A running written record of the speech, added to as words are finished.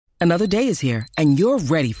Another day is here, and you're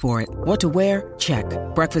ready for it. What to wear? Check.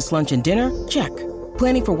 Breakfast, lunch, and dinner? Check.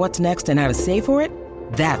 Planning for what's next and how to save for it?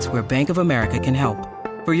 That's where Bank of America can help.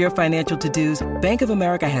 For your financial to-dos, Bank of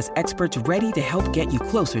America has experts ready to help get you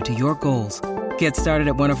closer to your goals. Get started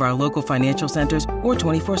at one of our local financial centers or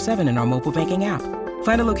 24/7 in our mobile banking app.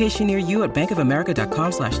 Find a location near you at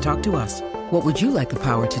bankofamerica.com/talktous. What would you like the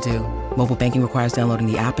power to do? Mobile banking requires downloading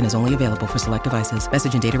the app and is only available for select devices.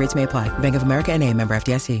 Message and data rates may apply. Bank of America N.A., member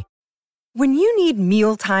FDIC. When you need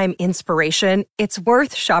mealtime inspiration, it's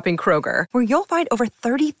worth shopping Kroger, where you'll find over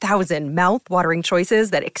 30,000 mouth-watering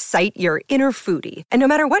choices that excite your inner foodie. And no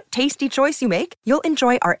matter what tasty choice you make, you'll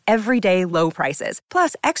enjoy our everyday low prices,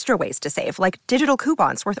 plus extra ways to save, like digital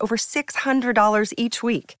coupons worth over $600 each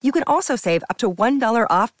week. You can also save up to $1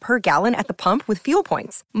 off per gallon at the pump with fuel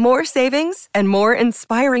points. More savings and more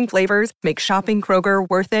inspiring flavors make shopping Kroger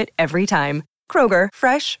worth it every time. Kroger,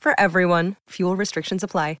 fresh for everyone. Fuel restrictions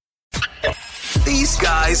apply. These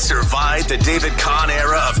guys survived the David Kahn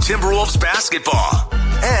era of Timberwolves basketball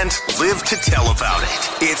and live to tell about it.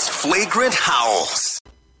 It's Flagrant Howls.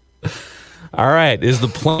 All right, is the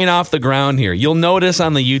plane off the ground here? You'll notice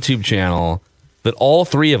on the YouTube channel that all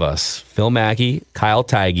three of us, Phil Mackey, Kyle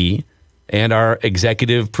Teige, and our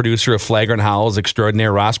executive producer of Flagrant Howls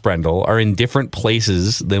extraordinaire, Ross Brendel, are in different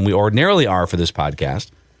places than we ordinarily are for this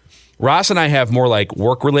podcast. Ross and I have more like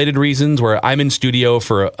work-related reasons where I'm in studio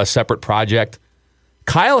for a separate project.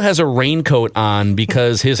 Kyle has a raincoat on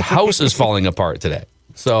because his house is falling apart today.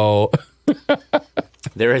 So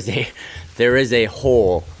there is a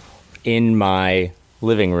hole in my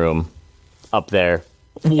living room up there.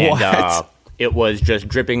 What? And it was just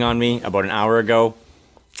dripping on me about an hour ago.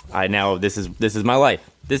 This is my life.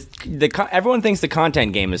 Everyone thinks the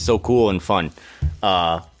content game is so cool and fun.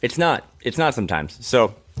 It's not. It's not sometimes.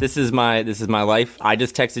 So This is my life. I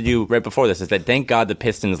just texted you right before this. I said, thank God the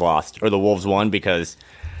Pistons lost or the Wolves won, because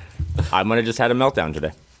I might have just had a meltdown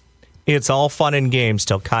today. It's all fun and games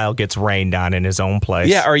till Kyle gets rained on in his own place.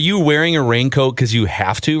 Yeah, are you wearing a raincoat because you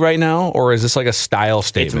have to right now, or is this like a style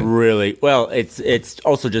statement? It's really well. It's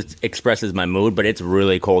also just expresses my mood, but it's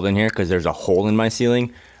really cold in here because there's a hole in my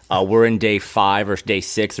ceiling. We're in day 5 or day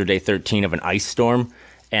 6 or day 13 of an ice storm,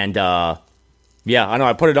 and yeah, I know.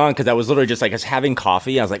 I put it on because I was literally just like, I was having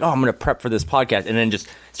coffee. I was like, oh, I'm going to prep for this podcast. And then just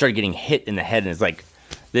started getting hit in the head. And it's like,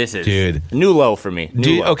 this is a new low for me.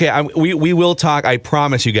 Low. Okay, we will talk. I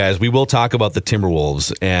promise you guys, we will talk about the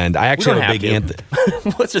Timberwolves. And I actually have a big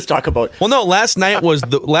Let's just talk about. Well, no, last night was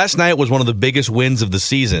one of the biggest wins of the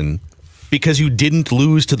season because you didn't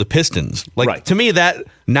lose to the Pistons. Like, right. To me, that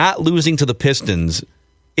not losing to the Pistons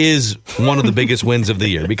is one of the biggest wins of the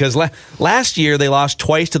year, because last year they lost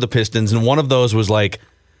twice to the Pistons, and one of those was like,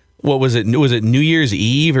 what was it? Was it New Year's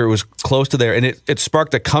Eve, or it was close to there, and it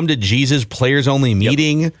sparked a come to Jesus players only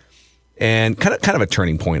meeting, and kind of a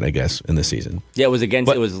turning point, I guess, in the season. Yeah, it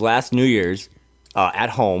was last New Year's at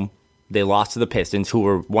home. They lost to the Pistons, who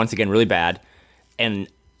were once again really bad, and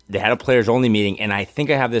they had a players only meeting. And I think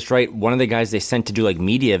I have this right. One of the guys they sent to do like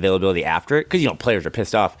media availability after it, because players are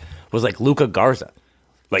pissed off, was like Luka Garza.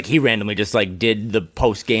 Like, he randomly just, like, did the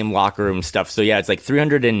post-game locker room stuff. So, yeah, it's like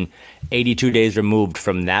 382 days removed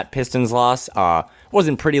from that Pistons loss.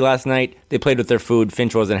 Wasn't pretty last night. They played with their food.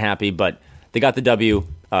 Finch wasn't happy, but they got the W,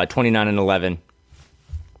 29-11.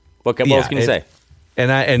 What else can you say?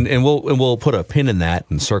 And we'll put a pin in that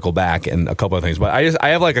and circle back and a couple of things. But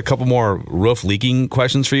I have, like, a couple more roof leaking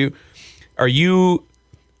questions for you. Are you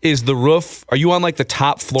on, like, the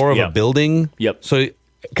top floor of a building? Yep. So...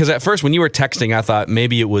 Because at first, when you were texting, I thought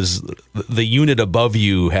maybe it was the unit above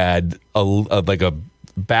you had a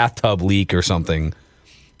bathtub leak or something.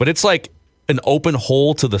 But it's like an open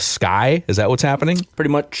hole to the sky. Is that what's happening?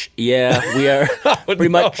 Pretty much, yeah. We are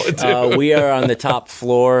we are on the top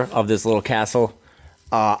floor of this little castle.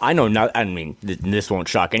 I know not. I mean, this won't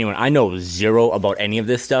shock anyone. I know zero about any of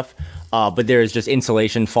this stuff. But there is just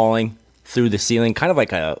insulation falling through the ceiling, kind of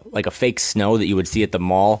like a fake snow that you would see at the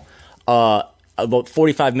mall. About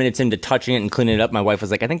 45 minutes into touching it and cleaning it up, my wife was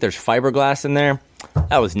like, I think there's fiberglass in there.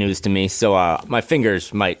 That was news to me. So my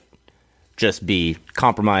fingers might just be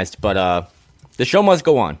compromised, but the show must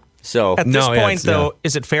go on. So at this point, though,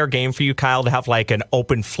 is it fair game for you, Kyle, to have like an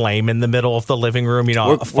open flame in the middle of the living room?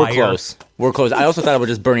 A fire? We're close. I also thought about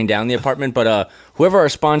just burning down the apartment, but whoever our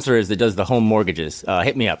sponsor is that does the home mortgages,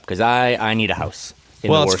 hit me up, because I need a house.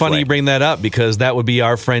 Well, it's funny you bring that up, because that would be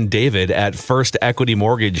our friend David at First Equity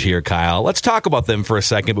Mortgage here, Kyle. Let's talk about them for a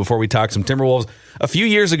second before we talk some Timberwolves. A few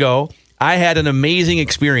years ago, I had an amazing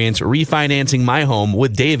experience refinancing my home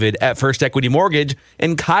with David at First Equity Mortgage,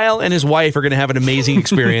 and Kyle and his wife are going to have an amazing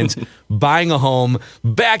experience buying a home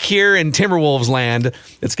back here in Timberwolves land.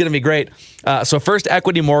 It's going to be great. So First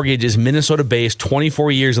Equity Mortgage is Minnesota-based,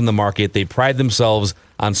 24 years in the market. They pride themselves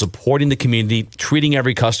on supporting the community, treating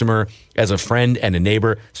every customer as a friend and a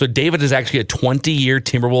neighbor. So David is actually a 20-year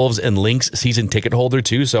Timberwolves and Lynx season ticket holder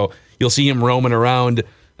too. So you'll see him roaming around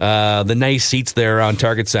the nice seats there on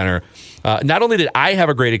Target Center. Not only did I have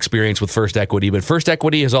a great experience with First Equity, but First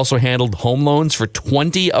Equity has also handled home loans for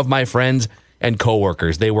 20 of my friends and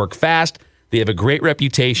coworkers. They work fast. They have a great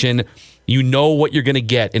reputation. You know what you're going to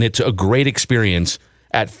get, and it's a great experience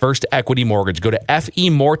at First Equity Mortgage. Go to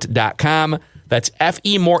femort.com. That's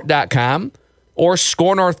femort.com or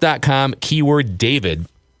scorenorth.com, keyword David,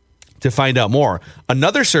 to find out more.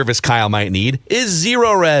 Another service Kyle might need is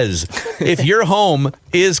Zero Res. If your home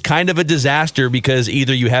is kind of a disaster because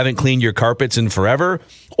either you haven't cleaned your carpets in forever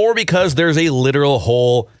or because there's a literal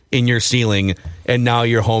hole in your ceiling and now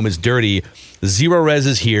your home is dirty, Zero Res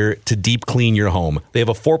is here to deep clean your home. They have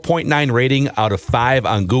a 4.9 rating out of 5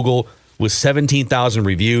 on Google with 17,000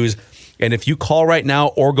 reviews. And if you call right now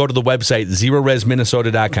or go to the website,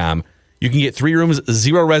 zeroresminnesota.com, you can get 3 rooms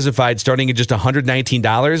Zero Resified starting at just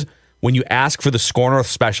 $119 when you ask for the Score North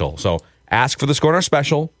special. So ask for the Score North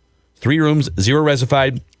special, 3 rooms, Zero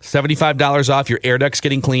Resified, $75 off your air ducts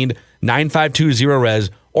getting cleaned, 952 Zero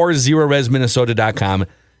Res or zeroresminnesota.com.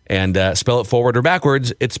 And spell it forward or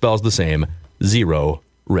backwards, it spells the same, Zero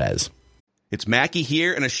Res. It's Mackie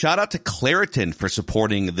here, and a shout out to Claritin for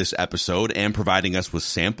supporting this episode and providing us with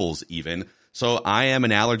samples even. So I am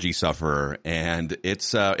an allergy sufferer, and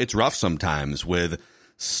it's rough sometimes with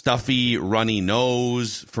stuffy, runny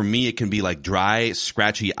nose. For me, it can be like dry,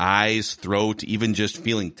 scratchy eyes, throat, even just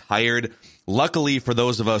feeling tired. Luckily, for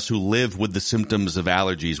those of us who live with the symptoms of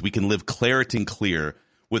allergies, we can live Claritin Clear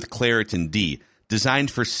with Claritin D.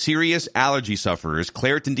 Designed for serious allergy sufferers,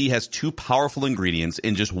 Claritin D has 2 powerful ingredients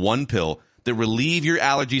in just 1 pill that relieve your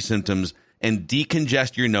allergy symptoms and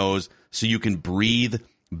decongest your nose so you can breathe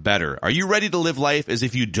better. Are you ready to live life as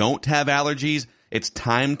if you don't have allergies? It's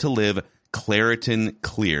time to live Claritin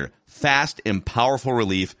Clear. Fast and powerful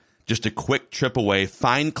relief, just a quick trip away.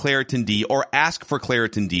 Find Claritin D or ask for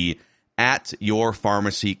Claritin D at your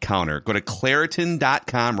pharmacy counter. Go to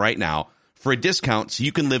Claritin.com right now for a discount so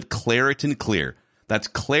you can live Claritin Clear. That's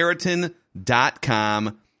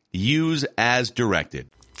Claritin.com. Use as directed.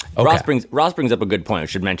 Okay. Ross brings up a good point. I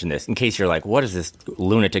should mention this in case you're like, what is this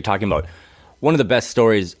lunatic talking about? One of the best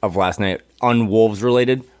stories of last night, un-Wolves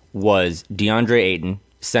related, was DeAndre Ayton,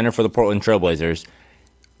 center for the Portland Trailblazers,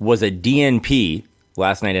 was a DNP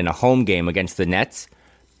last night in a home game against the Nets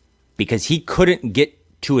because he couldn't get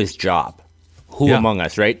to his job. Who among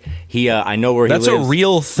us, right? I know where he lives. That's a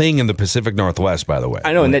real thing in the Pacific Northwest, by the way.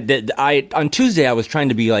 I know, and on Tuesday I was trying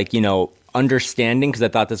to be like, understanding because I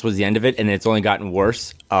thought this was the end of it, and it's only gotten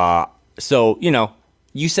worse. So,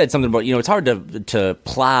 you said something about, it's hard to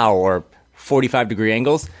plow or 45-degree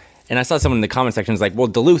angles, and I saw someone in the comment section was like, well,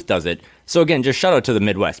 Duluth does it. So again, just shout out to the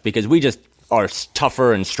Midwest because we just are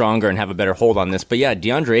tougher and stronger and have a better hold on this. But yeah,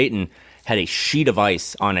 DeAndre Ayton had a sheet of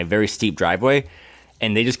ice on a very steep driveway,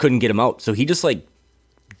 and they just couldn't get him out. So he just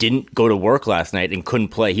didn't go to work last night and couldn't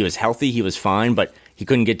play. He was healthy, he was fine, but he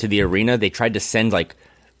couldn't get to the arena. They tried to send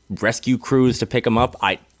rescue crews to pick him up.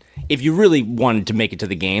 If you really wanted to make it to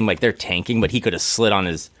the game, they're tanking, but he could have slid on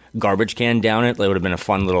his garbage can down it. It would have been a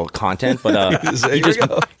fun little content. But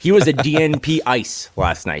he was a DNP ice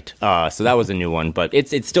last night. So that was a new one. But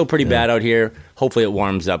it's still pretty bad out here. Hopefully it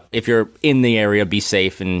warms up. If you're in the area, be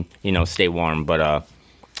safe and stay warm. But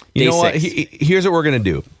you know what? Here's what we're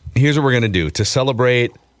gonna do. To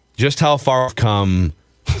celebrate just how far we've come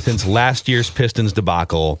since last year's Pistons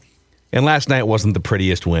debacle. And last night wasn't the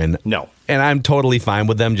prettiest win. No. And I'm totally fine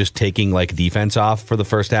with them just taking defense off for the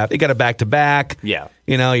first half. They got a back-to-back. Yeah.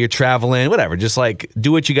 You're traveling, whatever. Just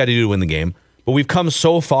do what you got to do to win the game. But we've come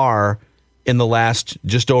so far in the last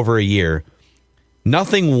just over a year.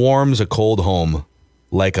 Nothing warms a cold home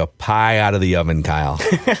like a pie out of the oven, Kyle.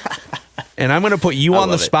 And I'm going to put you on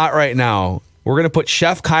the spot right now. We're going to put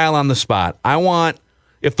Chef Kyle on the spot.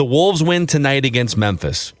 If the Wolves win tonight against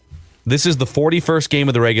Memphis, this is the 41st game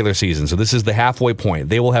of the regular season, so this is the halfway point.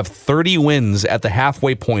 They will have 30 wins at the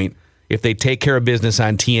halfway point if they take care of business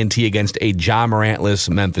on TNT against a Ja Morant-less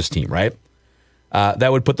Memphis team, right?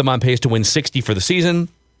 That would put them on pace to win 60 for the season.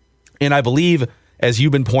 And I believe, as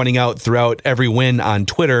you've been pointing out throughout every win on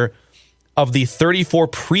Twitter, of the 34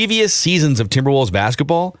 previous seasons of Timberwolves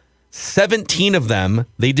basketball, 17 of them,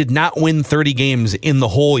 they did not win 30 games in the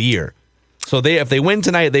whole year. So if they win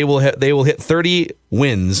tonight, they will hit 30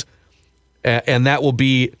 wins. and that will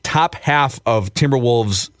be top half of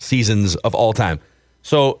Timberwolves seasons of all time.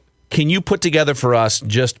 So can you put together for us,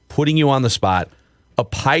 just putting you on the spot, a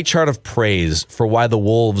pie chart of praise for why the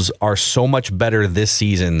Wolves are so much better this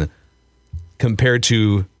season compared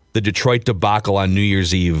to the Detroit debacle on New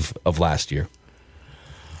Year's Eve of last year?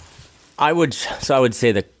 I would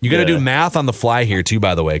say that you got to do math on the fly here too,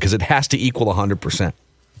 by the way, because it has to equal 100%.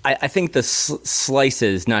 I think the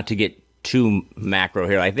slices, not to get too macro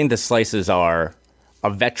here, I think the slices are a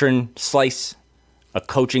veteran slice, a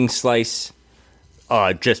coaching slice,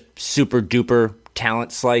 just super duper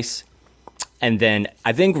talent slice. And then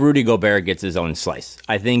I think Rudy Gobert gets his own slice.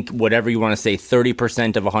 I think whatever you want to say,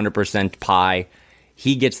 30% of 100% pie,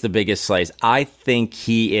 he gets the biggest slice. I think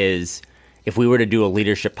he is, if we were to do a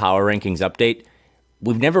leadership power rankings update,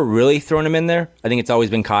 we've never really thrown him in there. I think it's always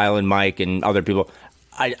been Kyle and Mike and other people.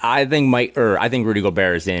 I think Rudy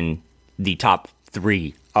Gobert is in the top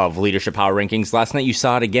 3 of leadership power rankings. Last night you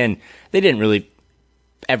saw it again. They didn't really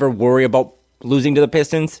ever worry about losing to the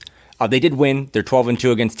Pistons. They did win. They're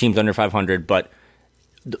 12-2 against teams under 500, but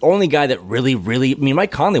the only guy that really,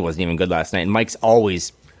 Mike Conley wasn't even good last night, and Mike's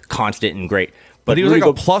always constant and great. But he was like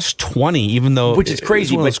a plus 20, even though which is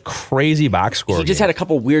crazy. It was one of those crazy box score. He just had a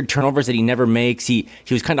couple weird turnovers that he never makes. He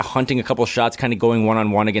was kind of hunting a couple shots, kind of going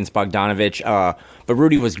one-on-one against Bogdanovich. But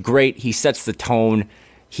Rudy was great. He sets the tone.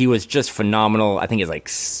 He was just phenomenal. I think it's like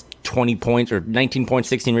 20 points or 19 points,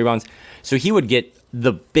 16 rebounds. So he would get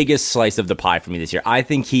the biggest slice of the pie for me this year. I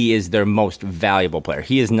think he is their most valuable player.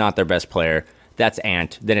 He is not their best player. That's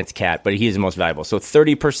Ant, then it's Cat, but he is the most valuable. So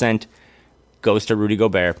 30% goes to Rudy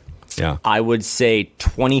Gobert. Yeah, I would say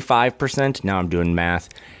 25%. Now I'm doing math.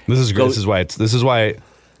 This is great. This is why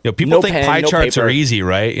people think pie charts are easy,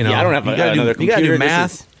 right? Yeah, I don't have another computer. You got to do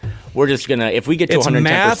math. We're just gonna, if we get to 110%. It's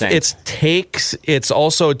math. It's takes. It's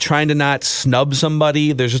also trying to not snub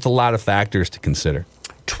somebody. There's just a lot of factors to consider.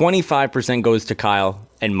 25% goes to Kyle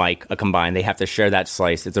and Mike, a combined. They have to share that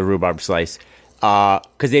slice. It's a rhubarb slice.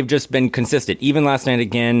 Because they've just been consistent. Even last night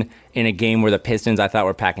again, in a game where the Pistons, I thought,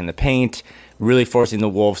 were packing the paint, really forcing the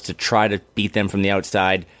Wolves to try to beat them from the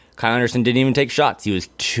outside. Kyle Anderson didn't even take shots. He was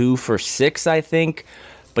 2 for 6, I think.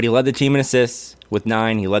 But he led the team in assists with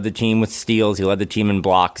 9. He led the team with steals. He led the team in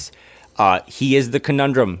blocks. He is the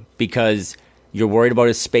conundrum because you're worried about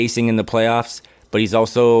his spacing in the playoffs, but he's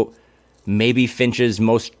also maybe Finch's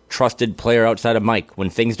most trusted player outside of Mike. When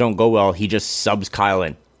things don't go well, he just subs Kyle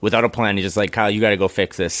in. Without a plan, he's just like, Kyle, you got to go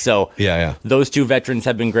fix this. So those two veterans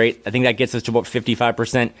have been great. I think that gets us to about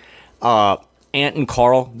 55%. Ant and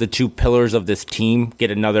Carl, the two pillars of this team, get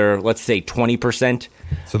another, let's say, 20%.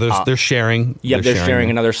 So they're sharing. Yeah, they're sharing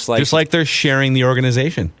another slice. Just like they're sharing the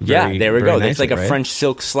organization. There we go. It's like a French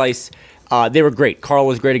silk slice. They were great. Carl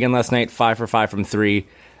was great again last night, 5 for 5 from 3.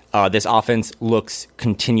 This offense looks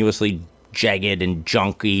continuously jagged and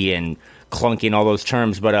junky and clunky and all those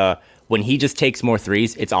terms, but when he just takes more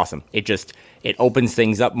threes, it's awesome. It opens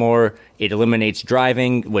things up more. It eliminates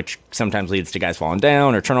driving, which sometimes leads to guys falling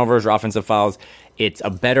down or turnovers or offensive fouls. It's a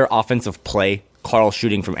better offensive play, Carl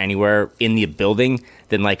shooting from anywhere in the building,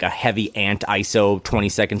 than like a heavy Ant ISO 20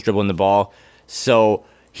 seconds dribbling the ball. So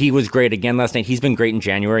he was great again last night. He's been great in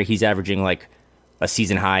January. He's averaging like a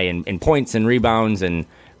season high in points and rebounds, and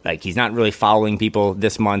like he's not really fouling people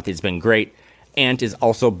this month. It's been great. Ant has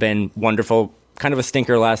also been wonderful. Kind of a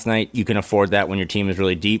stinker last night. You can afford that when your team is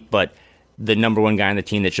really deep, but the number one guy on the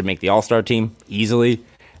team that should make the All-Star team easily.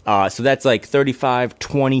 So that's like 35,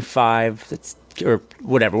 25, that's, or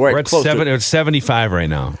whatever. We're at 75 right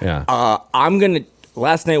now. Yeah.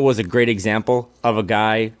 Last night was a great example of a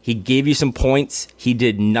guy. He gave you some points. He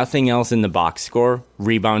did nothing else in the box score,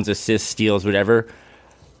 rebounds, assists, steals, whatever.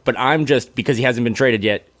 But I'm just, because he hasn't been traded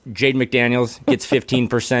yet, Jaden McDaniels gets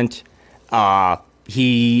 15%.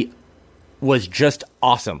 He was just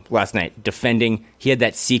awesome last night defending. He had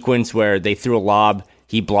that sequence where they threw a lob,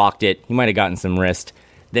 he blocked it, he might have gotten some wrist.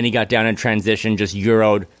 Then he got down in transition, just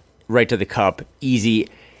euroed right to the cup, easy.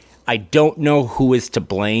 I don't know who is to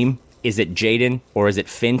blame. Is it Jaden or is it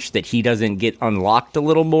Finch that he doesn't get unlocked a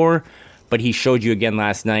little more? But he showed you again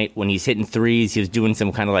last night when he's hitting threes, he was doing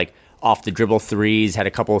some kind of like off the dribble threes, had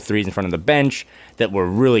a couple of threes in front of the bench that were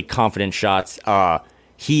really confident shots.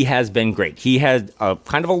 He has been great. He had a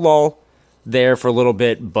kind of a lull there for a little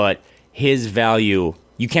bit, but his value,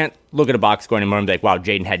 you can't look at a box score anymore and be like, wow,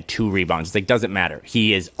 Jaden had 2 rebounds. It's like, doesn't matter.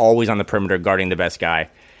 He is always on the perimeter guarding the best guy.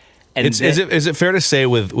 And is it fair to say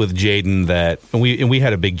with Jaden that, and we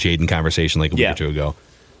had a big Jaden conversation like a week or two ago,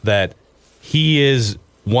 that he is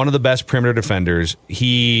one of the best perimeter defenders.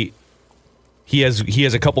 He has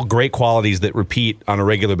a couple great qualities that repeat on a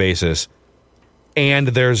regular basis, and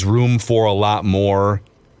there's room for a lot more.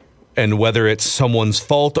 and whether it's someone's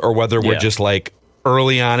fault or whether we're just like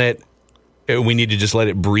early on it, we need to just let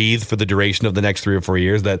it breathe for the duration of the next 3 or 4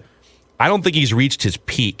 years, that I don't think he's reached his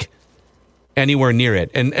peak anywhere near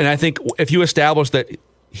it. And I think if you establish that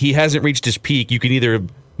he hasn't reached his peak, you can either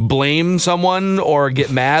blame someone or get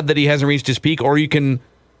mad that he hasn't reached his peak, or you can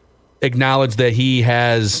acknowledge that he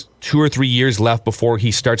has 2 or 3 years left before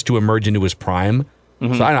he starts to emerge into his prime. So I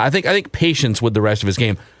don't know, I think patience with the rest of his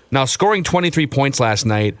game. Now, scoring 23 points last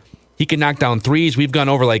night, he can knock down threes. We've gone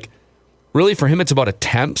over, like, really for him it's about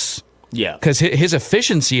attempts. Yeah. Because his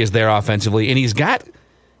efficiency is there offensively, and he's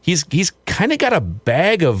kind of got a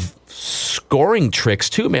bag of scoring tricks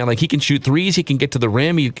too, man. Like, he can shoot threes, he can get to the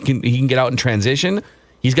rim, he can get out in transition.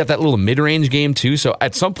 He's got that little mid-range game too. So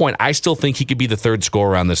at some point, I still think he could be the third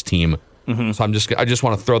scorer on this team. So I just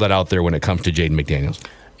want to throw that out there when it comes to Jaden McDaniels.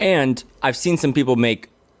 And I've seen some people make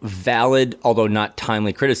valid, although not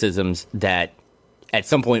timely, criticisms that at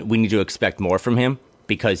some point we need to expect more from him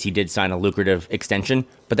because he did sign a lucrative extension.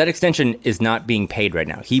 But that extension is not being paid right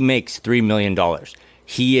now. He makes $3 million.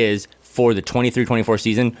 He is, for the 23-24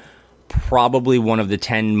 season, probably one of the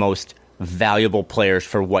 10 most valuable players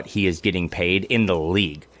for what he is getting paid in the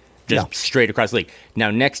league. Just straight across the league. Now,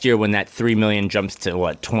 next year, when that $3 million jumps to,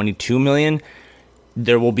 $22 million,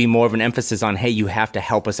 there will be more of an emphasis on, hey, you have to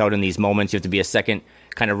help us out in these moments. You have to be a second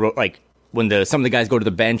kind of, like, when some of the guys go to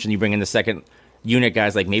the bench and you bring in the second unit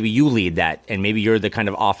guys, like, maybe you lead that, and maybe you're the kind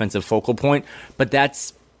of offensive focal point. But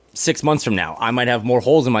that's 6 months from now. I might have more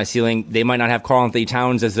holes in my ceiling. They might not have Karl-Anthony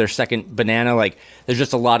Towns as their second banana. Like, there's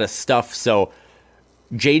just a lot of stuff. So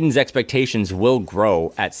Jaden's expectations will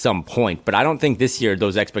grow at some point, but I don't think this year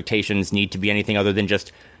those expectations need to be anything other than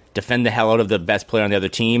just defend the hell out of the best player on the other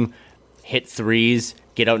team, hit threes,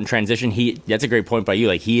 get out in transition. That's a great point by you.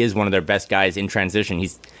 Like, he is one of their best guys in transition.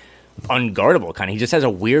 He's unguardable, kind of. He just has a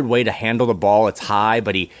weird way to handle the ball. It's high,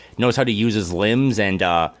 but he knows how to use his limbs, and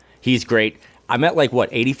he's great. I'm at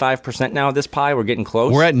 85% now of this pie. We're getting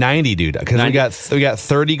close. We're at 90, dude, because we got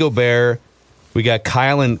 30 Gobert. We got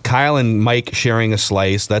Kyle and Mike sharing a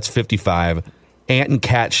slice. That's 55. Ant and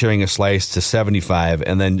Kat sharing a slice to 75,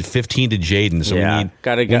 and then 15 to Jaden. So we need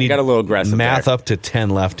got a little aggressive. Math there. up to 10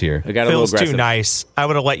 left here. We got Feels too nice. I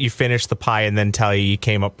would have let you finish the pie and then tell you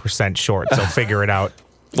came up percent short. So figure it out.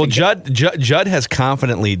 Well, Judd has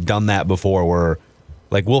confidently done that before. Where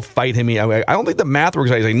we'll fight him. I don't think the math works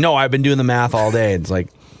out. He's like, no, I've been doing the math all day. It's like,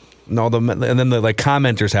 no, and then the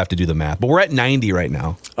commenters have to do the math. But we're at 90 right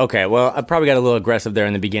now. Okay, well, I probably got a little aggressive there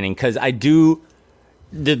in the beginning because I do.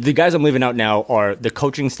 The guys I'm leaving out now are the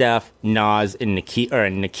coaching staff, Naz and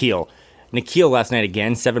Nikhil. Nikhil last night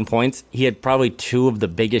again, 7 points. He had probably 2 of the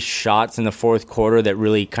biggest shots in the fourth quarter that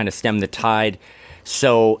really kind of stemmed the tide.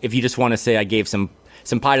 So if you just want to say I gave some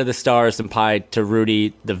pie to the stars, some pie to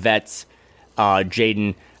Rudy, the vets,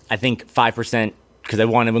 Jaden, I think 5% because I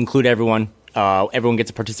want to include everyone. Everyone gets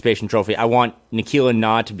a participation trophy. I want Nikhil and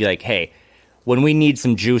Naz to be like, hey, when we need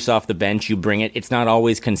some juice off the bench, you bring it. It's not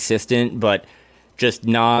always consistent, but just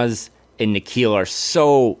Naz and Nikhil are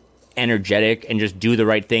so energetic and just do the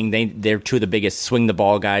right thing. They're 2 of the biggest swing the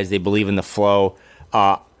ball guys. They believe in the flow.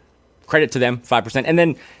 Credit to them, 5%. And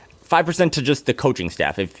then 5% to just the coaching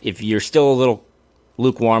staff. If you're still a little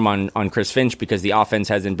lukewarm on Chris Finch because the offense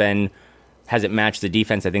hasn't matched the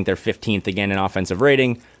defense. I think they're 15th again in offensive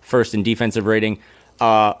rating, first in defensive rating.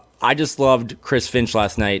 I just loved Chris Finch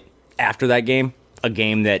last night after that game, a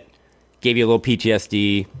game that gave you a little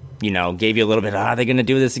PTSD, gave you a little bit, are they going to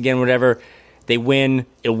do this again, whatever. They win.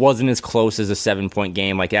 It wasn't as close as a 7-point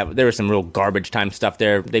game. Like that, there was some real garbage time stuff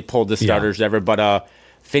there. They pulled the starters, but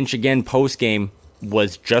Finch again post game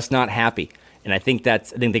was just not happy. And I think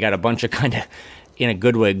they got a bunch of kind of, in a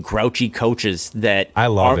good way, grouchy coaches that I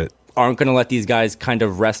love it. Aren't going to let these guys kind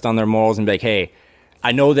of rest on their morals and be like, hey,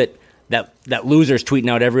 I know that loser's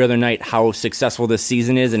tweeting out every other night how successful this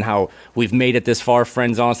season is and how we've made it this far,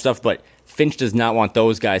 friends on stuff, but Finch does not want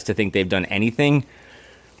those guys to think they've done anything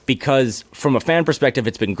because from a fan perspective,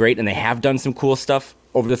 it's been great and they have done some cool stuff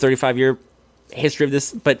over the 35-year history of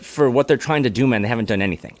this, but for what they're trying to do, man, they haven't done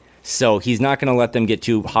anything. So he's not going to let them get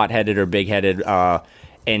too hot-headed or big-headed,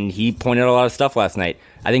 and he pointed out a lot of stuff last night.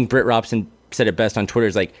 I think Britt Robson said it best on Twitter,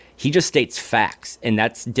 is like, he just states facts, and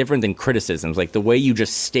that's different than criticisms. Like, the way you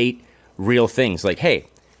just state real things, like, hey,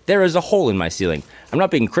 there is a hole in my ceiling. I'm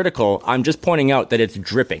not being critical. I'm just pointing out that it's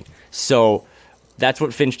dripping. So that's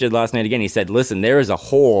what Finch did last night again. He said, listen, there is a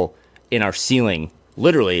hole in our ceiling,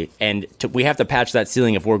 literally, and we have to patch that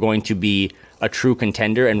ceiling if we're going to be a true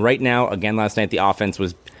contender. And right now, again, last night, the offense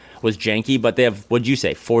was janky, but they have, what'd you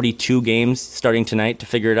say, 42 games starting tonight to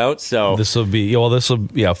figure it out. So this will be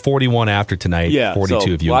 41 after tonight. Yeah, 42 so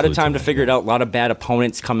if you a lot of include time tonight. to figure it out. A lot of bad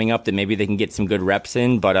opponents coming up that maybe they can get some good reps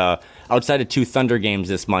in. But outside of 2 Thunder games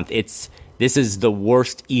this month, this is the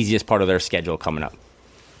worst, easiest part of their schedule coming up.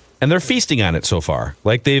 And they're feasting on it so far.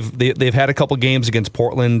 Like they've had a couple games against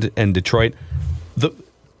Portland and Detroit.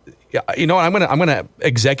 You know what? I'm gonna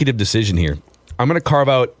executive decision here. I'm gonna carve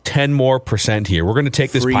out 10% more here. We're gonna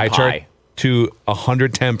take this Free pie pie. chart to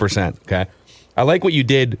 110%. Okay. I like what you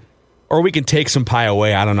did, or we can take some pie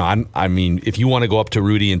away. I don't know. I mean, if you want to go up to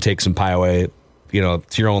Rudy and take some pie away,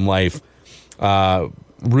 it's your own life.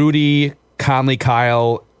 Rudy, Conley,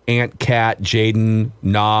 Kyle, Ant, Cat, Jaden,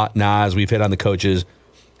 Nas. We've hit on the coaches.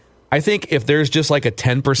 I think if there's just like a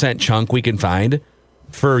 10% chunk we can find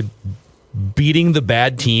for beating the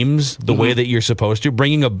bad teams the way that you're supposed to,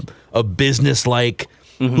 bringing a business like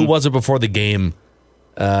who was it before the game?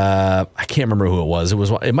 I can't remember who it was.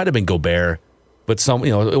 It might have been Gobert, but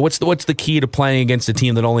what's the key to playing against a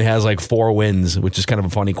team that only has like 4 wins, which is kind of a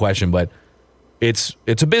funny question, but it's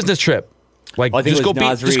a business trip. Like just go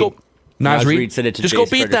beat Nas Reed said it to just Chase go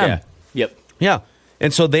beat Frederick. them. Yeah. Yep. Yeah.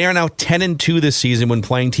 And so they are now 10-2 this season when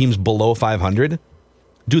playing teams below 500.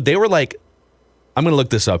 Dude, they were like, I'm going to look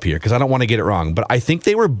this up here because I don't want to get it wrong, but I think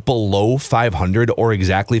they were below 500 or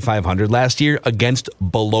exactly 500 last year against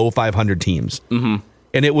below 500 teams. Mm-hmm.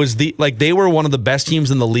 And it was they were one of the best teams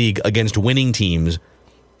in the league against winning teams,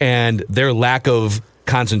 and their lack of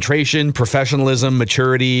concentration, professionalism,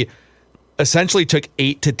 maturity essentially took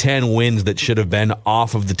 8 to 10 wins that should have been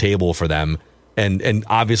off of the table for them. And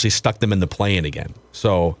obviously stuck them in the play-in again.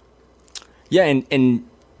 So, yeah, and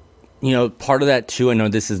part of that too. I know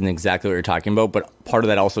this isn't exactly what you're talking about, but part of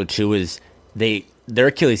that also too is their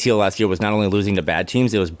Achilles heel last year was not only losing to bad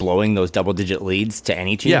teams, it was blowing those double-digit leads to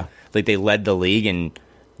any team. Yeah. Like they led the league in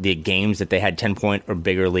the games that they had 10-point or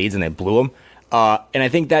bigger leads, and they blew them. And I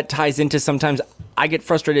think that ties into sometimes I get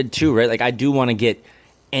frustrated too, right? Like I do want to get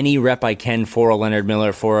any rep I can for a Leonard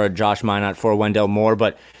Miller, for a Josh Minot, for a Wendell Moore,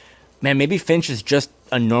 but man, maybe Finch is just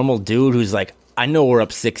a normal dude who's like, I know we're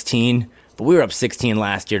up 16, but we were up 16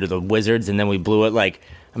 last year to the Wizards, and then we blew it. Like,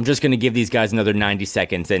 I'm just going to give these guys another 90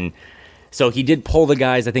 seconds. And so he did pull the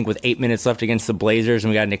guys, I think, with 8 minutes left against the Blazers, and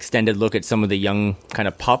we got an extended look at some of the young kind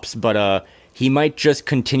of pups. But he might just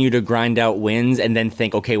continue to grind out wins and then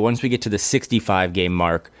think, okay, once we get to the 65-game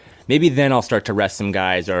mark, maybe then I'll start to rest some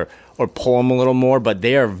guys or pull them a little more. But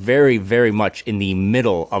they are very, very much in the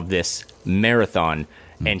middle of this marathon.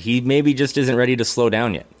 And he maybe just isn't ready to slow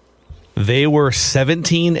down yet. They were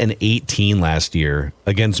 17-18 last year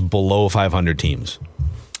against below 500 teams.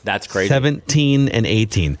 That's crazy.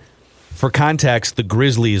 17-18. For context, the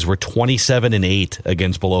Grizzlies were 27-8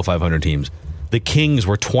 against below 500 teams. The Kings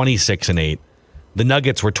were 26-8. The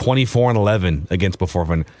Nuggets were 24-11 against before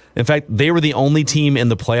 500. In fact, they were the only team in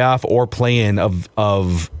the playoff or play-in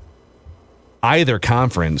of either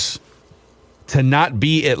conference to not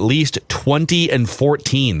be at least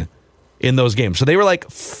 20-14 in those games. So they were like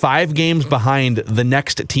 5 games behind the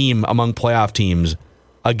next team among playoff teams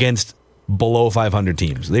against below 500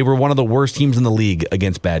 teams. They were one of the worst teams in the league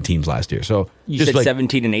against bad teams last year. So you said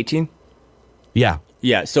 17-18? Yeah.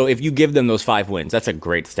 Yeah, so if you give them those 5 wins, that's a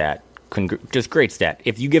great stat. Just great stat.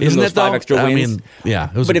 If you give them those 5 extra wins. I mean, yeah.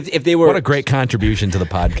 But if they were. What a great contribution to the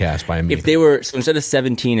podcast by me. If they were, so instead of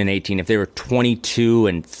 17-18, if they were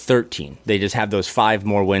 22-13, they just have those 5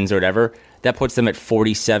 more wins or whatever, that puts them at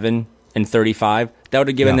 47-35. That would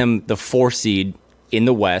have given them the 4 seed in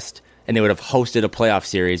the West, and they would have hosted a playoff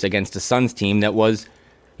series against a Suns team that was,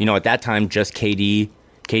 at that time, just KD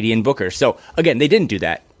and Booker. So, again, they didn't do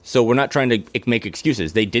that. So we're not trying to make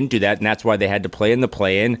excuses. They didn't do that, and that's why they had to play in the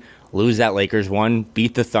play-in, lose that Lakers one,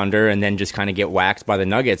 beat the Thunder, and then just kind of get waxed by the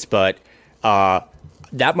Nuggets. But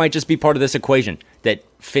that might just be part of this equation. That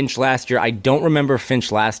Finch last year, I don't remember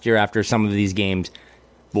Finch last year after some of these games,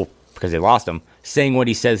 well, because they lost them, saying what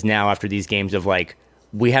he says now after these games of like,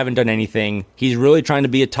 we haven't done anything. He's really trying to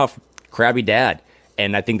be a tough, crabby dad.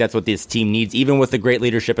 And I think that's what this team needs. Even with the great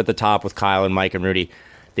leadership at the top with Kyle and Mike and Rudy,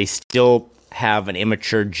 they still have an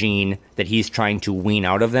immature gene that he's trying to wean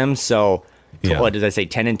out of them. So, what did I say?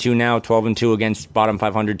 10-2 now, 12-2 against bottom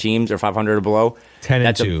 500 teams or 500 or below.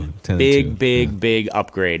 10-2. That's a big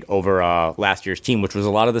upgrade over last year's team, which was a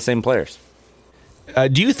lot of the same players.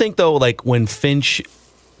 Do you think though, like when Finch?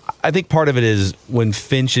 I think part of it is when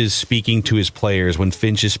Finch is speaking to his players, when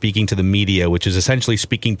Finch is speaking to the media, which is essentially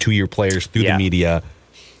speaking to your players through the media,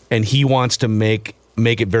 and he wants to make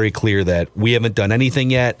it very clear that we haven't done anything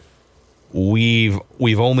yet. We've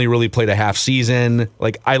only really played a half season.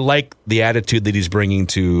 Like, I like the attitude that he's bringing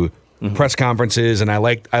to press conferences, and I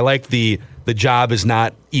like the job is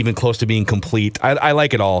not even close to being complete. I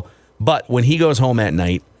like it all. But when he goes home at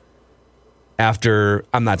night, after,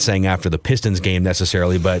 I'm not saying after the Pistons game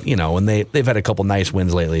necessarily, but when they've had a couple nice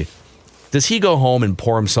wins lately, does he go home and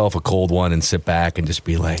pour himself a cold one and sit back and just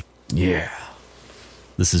be like, yeah,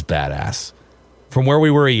 this is badass? From where we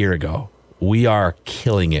were a year ago, we are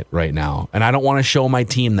killing it right now. And I don't want to show my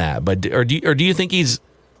team that, but or do you think he's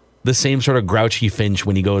the same sort of grouchy Finch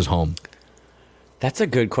when he goes home? That's a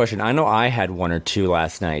good question. I know I had one or two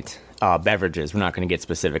last night. Beverages. We're not going to get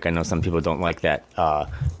specific. I know some people don't like that.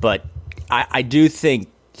 But I do think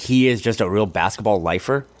he is just a real basketball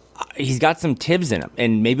lifer. He's got some Tibbs in him,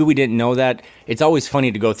 and maybe we didn't know that. It's always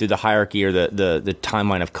funny to go through the hierarchy or the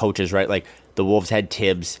timeline of coaches, right? Like the Wolves had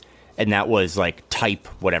Tibbs, and that was like type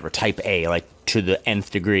A, like to the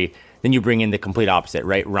nth degree. Then you bring in the complete opposite,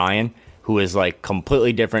 right? Ryan, who is like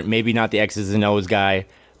completely different, maybe not the X's and O's guy,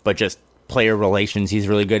 but just player relations he's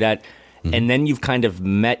really good at. Mm-hmm. And then you've kind of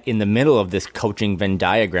met in the middle of this coaching Venn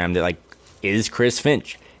diagram that like is Chris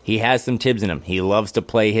Finch. He has some Tibbs in him. He loves to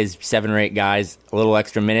play his 7 or 8 guys a little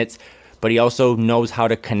extra minutes, but he also knows how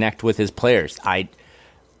to connect with his players.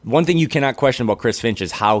 One thing you cannot question about Chris Finch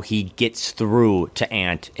is how he gets through to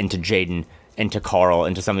Ant and to Jaden and to Carl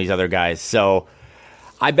and to some of these other guys. So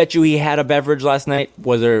I bet you he had a beverage last night,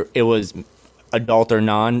 whether it was adult or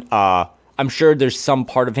non. I'm sure there's some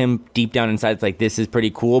part of him deep down inside that's like, this is pretty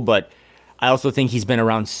cool, but I also think he's been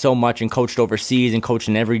around so much and coached overseas and coached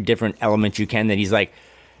in every different element you can that he's like,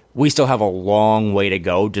 we still have a long way to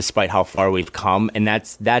go despite how far we've come. And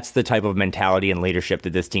that's the type of mentality and leadership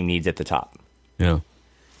that this team needs at the top. Yeah.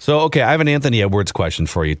 So, okay, I have an Anthony Edwards question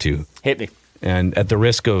for you, too. Hit me. And at the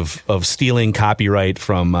risk of stealing copyright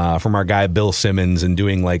from our guy Bill Simmons and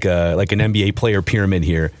doing like an NBA player pyramid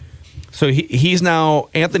here. So he's now,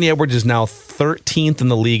 Anthony Edwards is now 13th in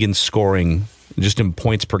the league in scoring, just in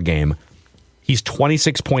points per game. He's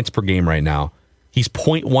 26 points per game right now. He's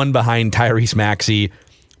 0.1 behind Tyrese Maxey,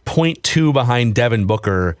 0.2 behind Devin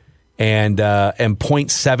Booker, and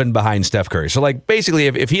 0.7 behind Steph Curry. So like basically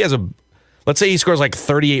if he has let's say he scores like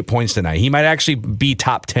 38 points tonight, he might actually be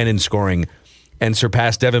top 10 in scoring and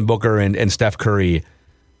surpass Devin Booker and Steph Curry,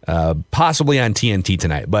 possibly on TNT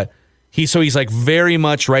tonight. But he's like very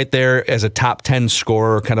much right there as a top 10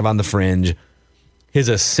 scorer, kind of on the fringe. His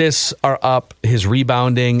assists are up, his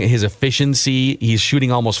rebounding, his efficiency. He's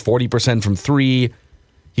shooting almost 40% from 3.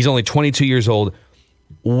 He's only 22 years old.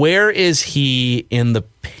 Where is he in the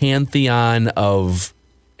pantheon of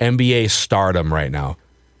NBA stardom right now?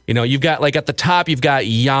 You've got like at the top, you've got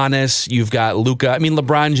Giannis, you've got Luka. I mean,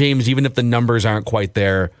 LeBron James, even if the numbers aren't quite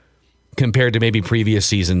there compared to maybe previous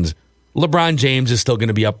seasons, LeBron James is still going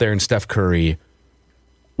to be up there, and Steph Curry.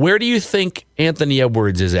 Where do you think Anthony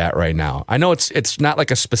Edwards is at right now? I know it's not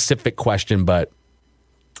like a specific question, but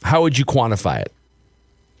how would you quantify it?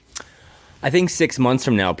 I think 6 months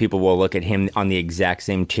from now, people will look at him on the exact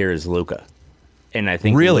same tier as Luka. And I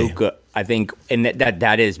think really? Luka, and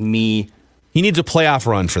that is me. He needs a playoff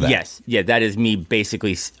run for that. Yes. Yeah, that is me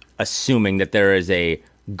basically assuming that there is a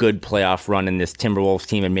good playoff run in this Timberwolves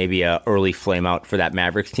team and maybe a early flame out for that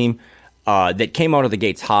Mavericks team that came out of the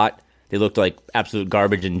gates hot. They looked like absolute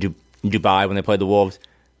garbage in Dubai when they played the Wolves.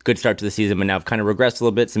 Good start to the season, but now have kind of regressed a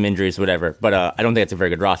little bit, some injuries, whatever. But I don't think it's a very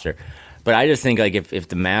good roster. But I just think like if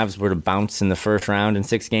the Mavs were to bounce in the first round in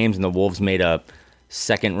 6 games and the Wolves made a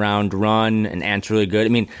second round run and Ant's really good. I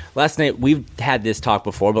mean, last night, we've had this talk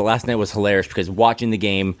before, but last night was hilarious because watching the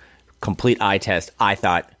game, complete eye test, I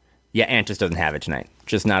thought, yeah, Ant just doesn't have it tonight.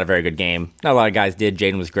 Just not a very good game. Not a lot of guys did.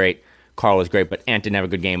 Jaden was great. Carl was great, but Ant didn't have a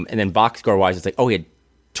good game. And then box score wise, it's like, oh, he had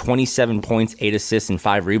 27 points, 8 assists, and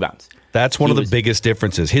 5 rebounds. That's one of the biggest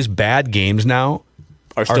differences. His bad games now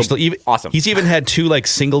are still even awesome. He's even had 2 like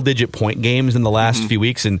single-digit point games in the last few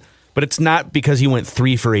weeks, but it's not because he went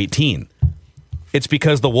 3 for 18. It's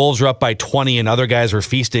because the Wolves were up by 20 and other guys were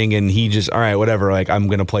feasting, and he just, all right, whatever, like I'm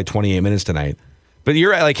going to play 28 minutes tonight. But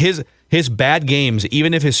you're right, like his bad games,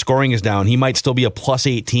 even if his scoring is down, he might still be a plus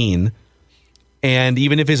 18. And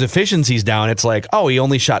even if his efficiency's down, it's like, oh, he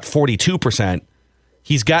only shot 42%.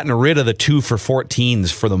 He's gotten rid of the 2 for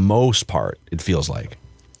 14s for the most part, it feels like.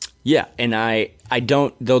 Yeah, and I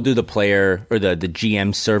don't. They'll do the player or the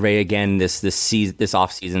GM survey again this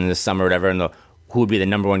offseason, this summer, whatever, and who would be the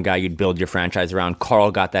number one guy you'd build your franchise around.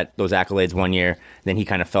 Carl got those accolades one year, then he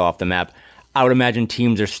kind of fell off the map. I would imagine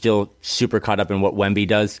teams are still super caught up in what Wemby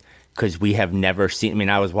does because we have never seen. I mean,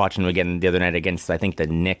 I was watching him again the other night against I think the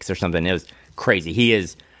Knicks or something. It was crazy. He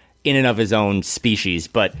is in and of his own species,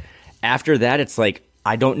 but after that, it's like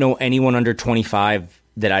I don't know anyone under 25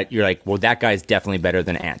 that you're like, well, that guy's definitely better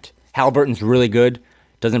than Ant. Halliburton's really good.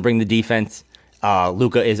 doesn't bring the defense.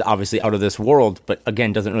 Luka is obviously out of this world, but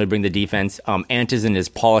again, doesn't really bring the defense. Ant isn't as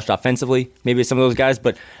polished offensively, maybe some of those guys.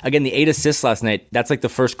 But again, the 8 assists last night, that's like the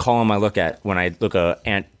first column I look at when I look at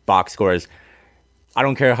Ant box scores. I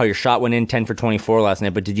don't care how your shot went in, 10 for 24 last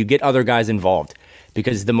night, but did you get other guys involved?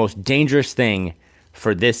 Because the most dangerous thing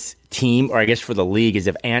for this team, or I guess for the league, is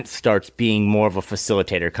if Ant starts being more of a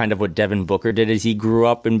facilitator, kind of what Devin Booker did as he grew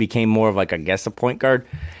up and became more of like, I guess, a point guard,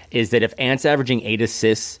 is that if Ant's averaging 8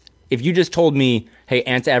 assists, if you just told me, hey,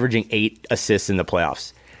 Ant's averaging 8 assists in the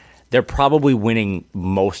playoffs, they're probably winning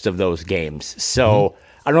most of those games. So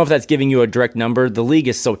I don't know if that's giving you a direct number. The league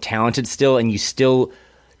is so talented still, and you still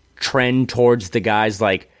trend towards the guys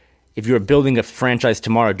like, if you were building a franchise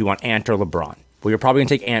tomorrow, do you want Ant or LeBron? Well, you're probably going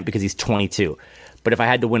to take Ant because he's 22. But if I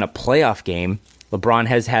had to win a playoff game, LeBron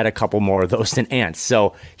has had a couple more of those than Ant.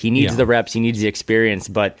 So he needs the reps, he needs the experience,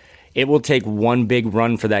 but it will take one big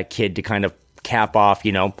run for that kid to kind of cap off,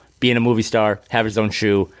 being a movie star, have his own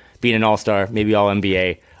shoe, being an all-star, maybe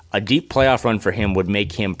all-NBA. A deep playoff run for him would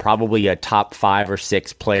make him probably a top 5 or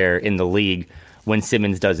 6 player in the league when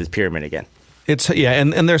Simmons does his pyramid again.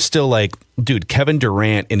 And they're still like, dude, Kevin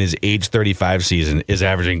Durant in his age 35 season is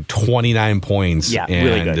averaging 29 points. Yeah,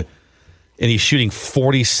 really good. And he's shooting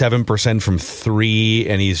 47% from 3,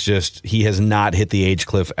 and he has not hit the age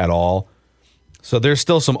cliff at all. So there's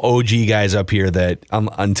still some OG guys up here that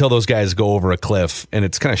until those guys go over a cliff, and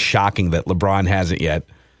it's kind of shocking that LeBron hasn't yet.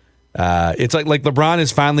 It's like LeBron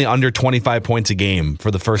is finally under 25 points a game for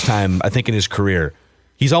the first time, I think, in his career.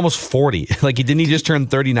 He's almost 40. Didn't he just turn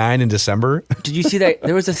 39 in December? Did you see that?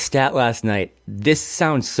 There was a stat last night. This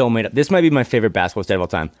sounds so made up. This might be my favorite basketball stat of all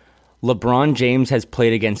time. LeBron James has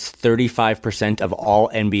played against 35% of all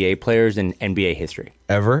NBA players in NBA history.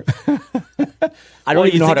 Ever? I don't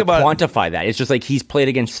even know how to quantify that. It's just like he's played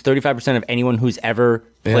against 35% of anyone who's ever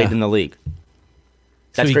played in the league.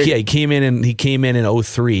 That's crazy. He came in in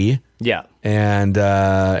 2003. Yeah. And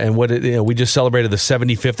we just celebrated the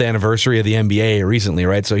 75th anniversary of the NBA recently,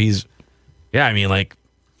 right? So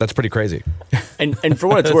that's pretty crazy. And for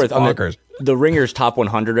what it's worth, on bonkers. the Ringer's top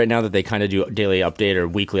 100 right now that they kind of do daily update or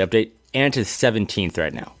weekly update, Ant is 17th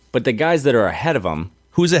right now. But the guys that are ahead of him.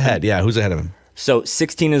 Who's ahead? Yeah, who's ahead of him? So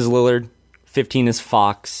 16 is Lillard, 15 is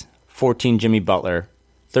Fox, 14 Jimmy Butler,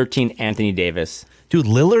 13 Anthony Davis. Dude,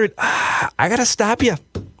 Lillard, I got to stop you.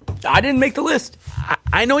 I didn't make the list.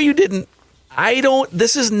 I know you didn't.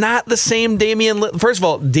 This is not the same Damian Lillard. First of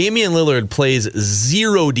all, Damian Lillard plays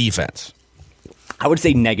zero defense. I would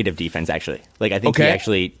say negative defense, actually. I think he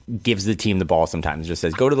actually gives the team the ball sometimes. Just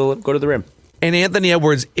says, go to the rim. And Anthony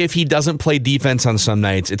Edwards, if he doesn't play defense on some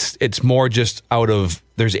nights, it's more just out of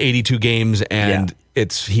there's 82 games and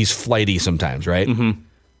he's flighty sometimes, right?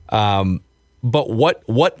 Mm-hmm. But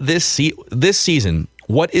what this season,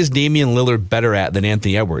 what is Damian Lillard better at than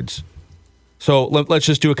Anthony Edwards? So let's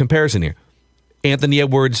just do a comparison here. Anthony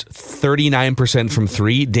Edwards 39% from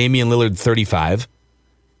 3, Damian Lillard 35.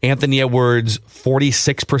 Anthony Edwards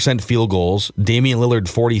 46% field goals, Damian Lillard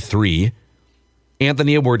 43.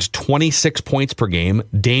 Anthony Edwards 26 points per game,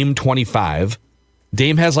 Dame 25.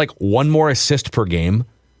 Dame has one more assist per game.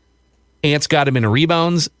 Ant's got him in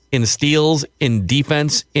rebounds, in steals, in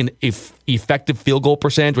defense, in effective field goal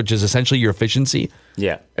percentage, which is essentially your efficiency.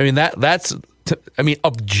 Yeah. I mean,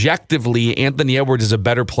 objectively, Anthony Edwards is a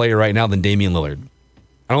better player right now than Damian Lillard.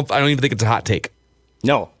 I don't even think it's a hot take.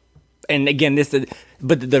 No. And again,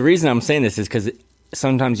 but the reason I'm saying this is because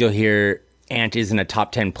sometimes you'll hear Ant isn't a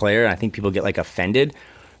top 10 player, and I think people get offended.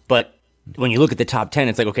 But when you look at the top 10,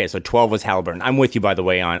 it's okay, so 12 was Halliburton. I'm with you, by the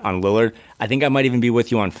way, on Lillard. I think I might even be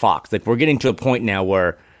with you on Fox. We're getting to a point now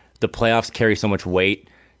where the playoffs carry so much weight.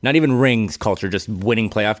 Not even rings culture, just winning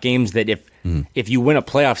playoff games, that if you win a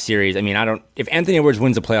playoff series, if Anthony Edwards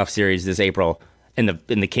wins a playoff series this April and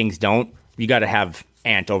the Kings don't, you got to have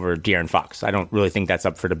Ant over De'Aaron Fox. I don't really think that's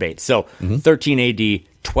up for debate. So 13 AD,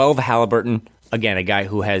 12 Halliburton. Again, a guy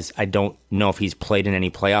who I don't know if he's played in any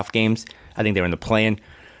playoff games. I think they're in the play-in.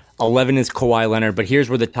 11 is Kawhi Leonard, but here's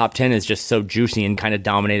where the top 10 is just so juicy and kind of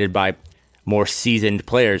dominated by more seasoned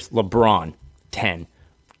players. LeBron, 10.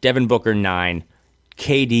 Devin Booker, 9.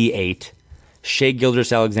 KD, 8. Shai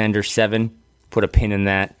Gilgeous-Alexander, 7. Put a pin in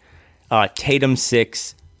that. Tatum,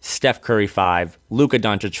 6. Steph Curry, 5. Luka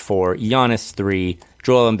Doncic, 4. Giannis, 3.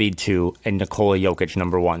 Joel Embiid, 2. And Nikola Jokic,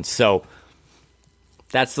 number 1. So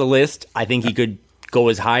that's the list. I think he could go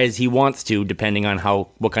as high as he wants to, depending on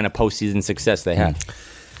what kind of postseason success they have.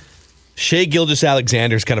 Shai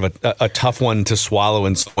Gilgeous-Alexander is kind of a tough one to swallow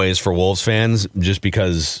in some ways for Wolves fans, just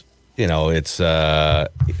because it's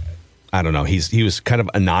I don't know. He was kind of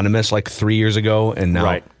anonymous 3 years ago, and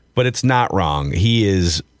now, but it's not wrong. He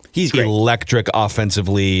is He's great. Electric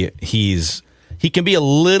offensively. He can be a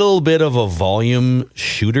little bit of a volume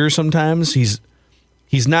shooter sometimes. He's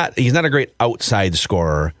not a great outside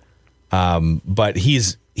scorer, but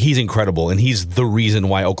he's incredible, and he's the reason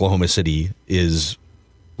why Oklahoma City is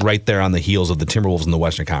right there on the heels of the Timberwolves in the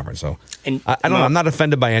Western Conference. So And I don't know. I'm not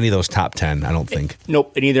offended by any of those top 10. I don't think.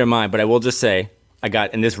 Nope, and neither am I. But I will just say,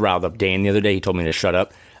 and this riled up Dane the other day. He told me to shut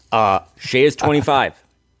up. Shea is 25,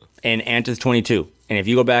 and Ant is 22. And if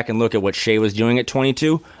you go back and look at what Shea was doing at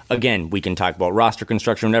 22, again, we can talk about roster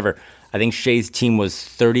construction, whatever. I think Shea's team was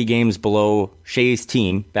 30 games below. Shea's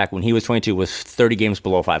team, back when he was 22, was 30 games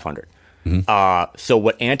below 500. Mm-hmm. So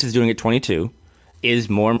what Ant is doing at 22 is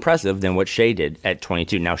more impressive than what Shea did at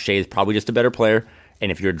 22. Now, Shea is probably just a better player,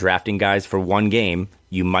 and if you're drafting guys for one game,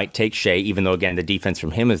 you might take Shea, even though, again, the defense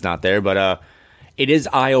from him is not there. But it is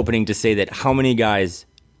eye-opening to say that how many guys,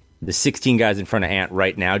 the 16 guys in front of Ant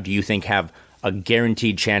right now, do you think have a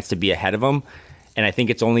guaranteed chance to be ahead of him? And I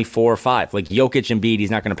think it's only 4 or 5. Like Jokic and Embiid,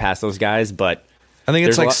 he's not going to pass those guys, but I think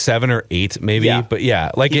it's like 7 or 8 maybe. Yeah. But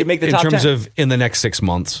yeah, like He could make the in top terms 10. of in the next 6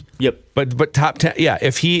 months. Yep. But top 10, yeah,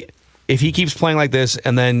 if he keeps playing like this,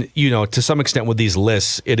 and then, to some extent with these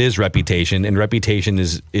lists, it is reputation, and reputation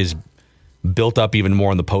is built up even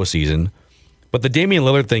more in the postseason. But the Damian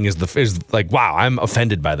Lillard thing is like, wow, I'm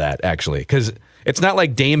offended by that, actually, because it's not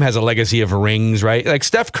like Dame has a legacy of rings, right? Like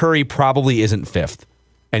Steph Curry probably isn't 5th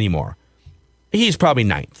anymore. He's probably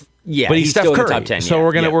 9th. Yeah, but he's Steph still in Curry, the top 10, so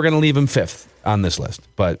yeah. we're gonna leave him 5th on this list.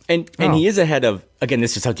 But and he is ahead of, again,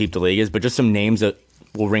 this is how deep the league is, but just some names that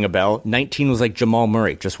will ring a bell. 19 was like Jamal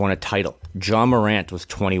Murray, just won a title. John Morant was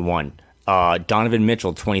 21. Donovan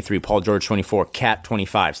Mitchell, 23. Paul George, 24. Cat,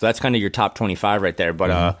 25. So that's kind of your top 25 right there.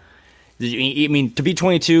 But I mean, to be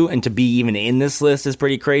 22 and to be even in this list is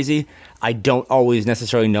pretty crazy. I don't always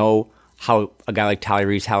necessarily know how a guy like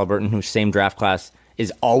Tyrese Halliburton, who's same draft class,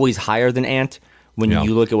 is always higher than Ant. When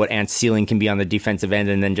you look at what Ant's ceiling can be on the defensive end,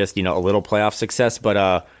 and then just a little playoff success,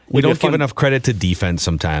 but we don't give enough credit to defense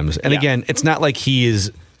sometimes. And again, it's not like he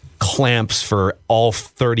is clamps for all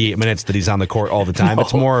 38 minutes that he's on the court all the time.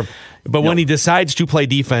 It's more, but when he decides to play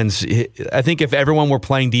defense, I think if everyone were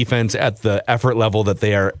playing defense at the effort level that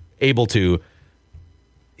they are able to,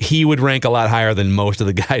 he would rank a lot higher than most of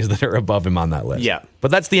the guys that are above him on that list. Yeah,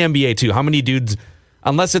 but that's the NBA too. How many dudes?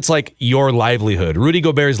 Unless it's like your livelihood. Rudy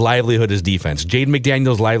Gobert's livelihood is defense. Jaden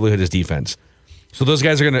McDaniel's livelihood is defense. So those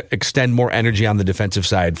guys are going to extend more energy on the defensive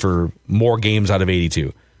side for more games out of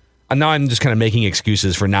 82. And now I'm just kind of making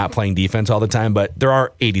excuses for not playing defense all the time, but there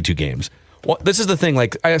are 82 games. Well, this is the thing.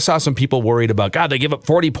 Like, I saw some people worried about, God, they give up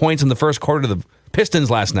 40 points in the first quarter to the Pistons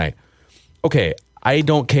last night. Okay, I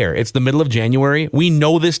don't care. It's the middle of January. We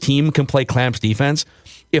know this team can play clamps defense.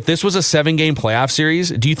 If this was a 7-game playoff series,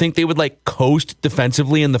 do you think they would coast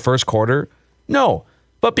defensively in the first quarter? No.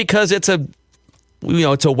 But because it's a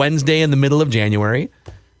Wednesday in the middle of January,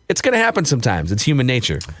 it's going to happen sometimes. It's human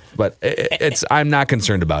nature. But I'm not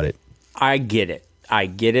concerned about it. I get it.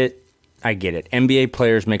 NBA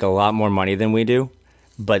players make a lot more money than we do.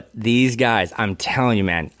 But these guys, I'm telling you,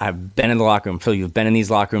 man, I've been in the locker room. Phil, you've been in these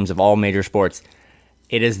locker rooms of all major sports.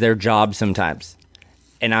 It is their job sometimes.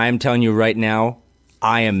 And I am telling you right now,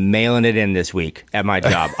 I am mailing it in this week at my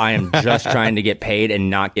job. I am just trying to get paid and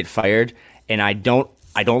not get fired. And I don't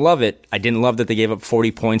love it. I didn't love that they gave up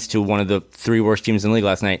 40 points to one of the 3 worst teams in the league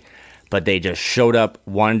last night. But they just showed up,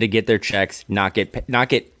 wanted to get their checks, not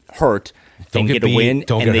get hurt, and get a win.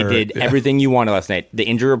 And they did everything you wanted last night. The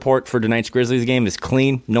injury report for tonight's Grizzlies game is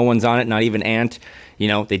clean. No one's on it, not even Ant.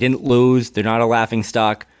 They didn't lose. They're not a laughing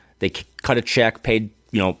stock. They cut a check, paid,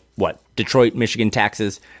 Detroit, Michigan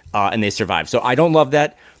taxes, and they survived. So I don't love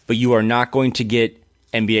that, but you are not going to get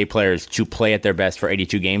NBA players to play at their best for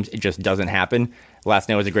 82 games. It just doesn't happen. Last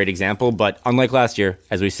night was a great example, but unlike last year,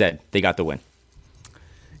 as we said, they got the win.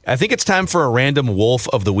 I think it's time for a random Wolf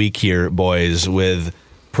of the Week here, boys, with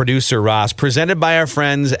producer Ross, presented by our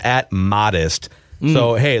friends at Modest.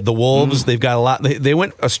 So, hey, the Wolves, they've got a lot. They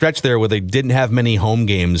went a stretch there where they didn't have many home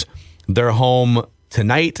games. They're home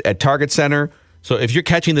tonight at Target Center. So if you're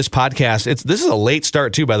catching this podcast, this is a late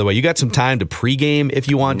start too, by the way. You got some time to pregame if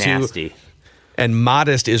you want to. And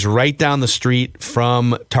Modest is right down the street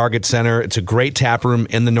from Target Center. It's a great tap room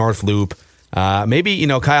in the North Loop. Maybe,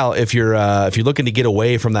 Kyle, if you're looking to get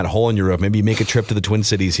away from that hole in your roof, maybe you make a trip to the Twin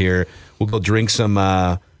Cities here. We'll go drink some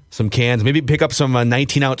cans. Maybe pick up some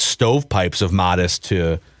 19-ounce stovepipes of Modest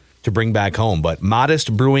to bring back home. But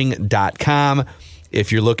modestbrewing.com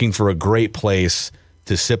if you're looking for a great place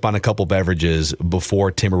to sip on a couple beverages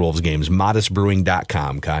before Timberwolves games.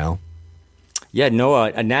 Modestbrewing.com, Kyle. Yeah,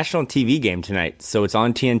 a national TV game tonight. So it's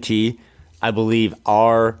on TNT. I believe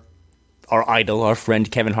our our idol, our friend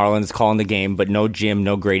Kevin Harlan is calling the game, but no Jim,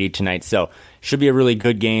 no Grady tonight. So should be a really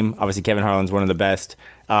good game. Obviously, Kevin Harlan's one of the best.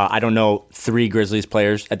 I don't know 3 Grizzlies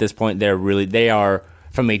players at this point. They are,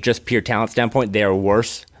 from a just pure talent standpoint, they are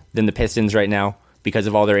worse than the Pistons right now because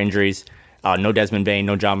of all their injuries. No Desmond Bane,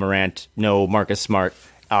 no John Morant, no Marcus Smart.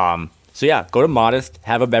 So yeah, go to Modest,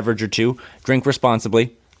 have a beverage or two, drink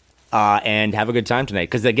responsibly, and have a good time tonight.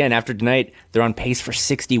 Because again, after tonight, they're on pace for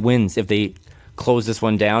 60 wins if they close this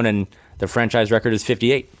one down, and their franchise record is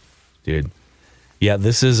 58. Dude. Yeah,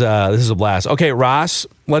 this is a blast. Okay, Ross,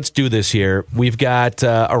 let's do this here. We've got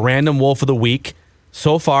a random Wolf of the Week.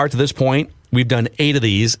 So far to this point, we've done 8 of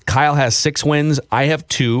these. Kyle has 6 wins. I have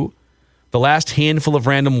 2. The last handful of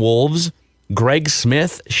random Wolves, Greg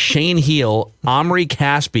Smith, Shane Heel, Omri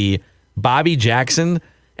Caspi, Bobby Jackson,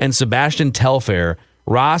 and Sebastian Telfair.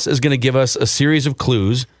 Ross is going to give us a series of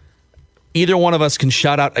clues. Either one of us can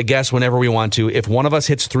shout out a guess whenever we want to. If one of us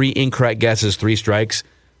hits 3 incorrect guesses, 3 strikes,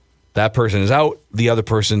 that person is out. The other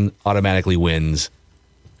person automatically wins.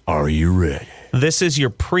 Are you ready? This is your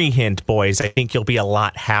pre-hint, boys. I think you'll be a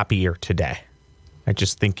lot happier today. I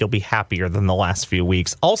just think you'll be happier than the last few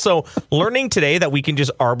weeks. Also, learning today that we can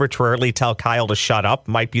just arbitrarily tell Kyle to shut up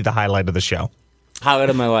might be the highlight of the show. Highlight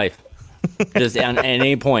of my life. Just at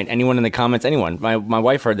any point, anyone in the comments, anyone. My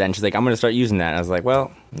wife heard that and she's like, I'm going to start using that. And I was like, well,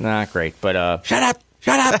 not great. But Shut up.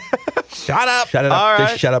 Shut up. Shut up. Shut it up. All right.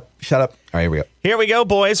 Just shut up. Shut up. All right, here we go. Here we go,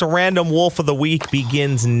 boys. A random Wolf of the Week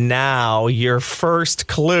begins now. Your first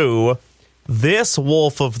clue. This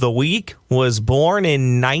Wolf of the Week was born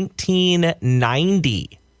in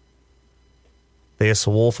 1990. This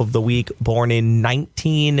Wolf of the Week born in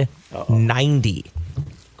 1990.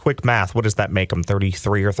 Quick math. What does that make him?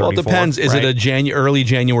 33 or 34? Well, it depends. Is right? it a early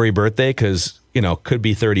January birthday? Because, could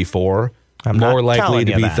be 34. I'm more not likely telling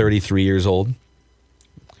to you be that. 33 years old.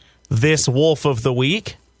 This Wolf of the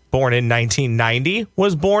Week, born in 1990,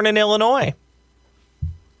 was born in Illinois.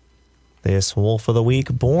 This Wolf of the Week,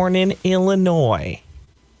 born in Illinois.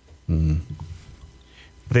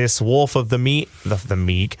 This Wolf of the Meek.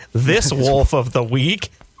 This Wolf of the Week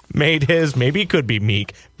made his NBA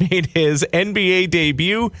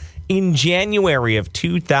debut in January of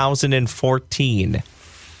 2014.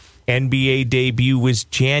 NBA debut was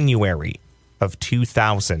January of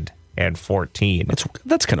 2014.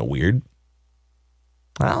 That's kind of weird.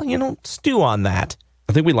 Well, stew on that.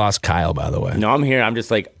 I think we lost Kyle, by the way. no, I'm here. I'm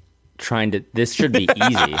just like trying to. This should be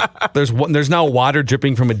easy. There's now water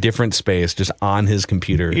dripping from a different space just on his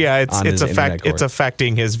computer. Yeah, on his internet cord. it's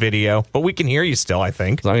affecting his video, but we can hear you still, I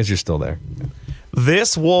think. As long as you're still there.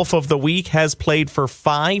 This Wolf of the Week has played for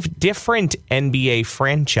 5 different NBA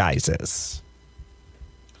franchises.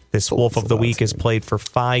 This Wolf of the Week has played for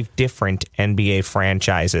 5 different NBA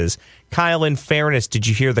franchises. Kyle, in fairness, did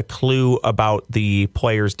you hear the clue about the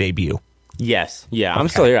player's debut? Yes. Yeah, I'm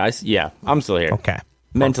still here. I'm still here. Okay.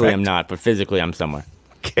 Mentally, Perfect. I'm not, but physically, I'm somewhere.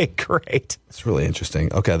 Okay, great. It's really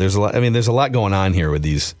interesting. Okay, there's a lot. I mean, there's a lot going on here with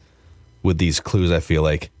these clues. I feel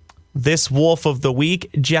like This Wolf of the Week,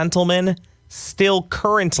 gentlemen, still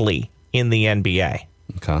currently in the NBA.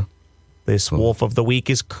 okay. This Wolf of the Week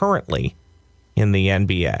is currently in the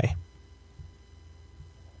NBA.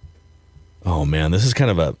 Oh man, this is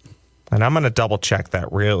kind of a And I'm going to double check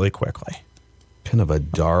that really quickly.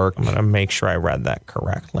 dark. I'm going to make sure I read that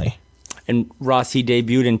correctly. And Ross, he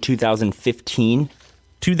debuted in 2015.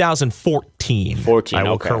 2014. 14, I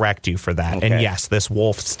will okay. correct you for that. Okay. And yes, this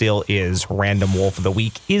Wolf still is random Wolf of the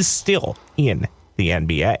Week, is still in the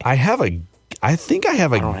NBA. I think I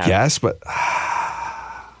have a don't have guess, but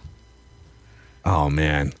oh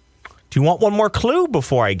man. Do you want one more clue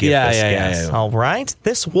before I give this Yeah, guess? yeah. All right.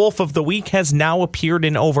 This Wolf of the Week has now appeared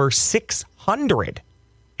in over 600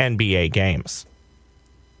 NBA games.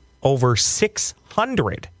 Over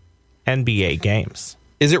 600 NBA games.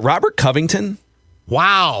 Is it Robert Covington?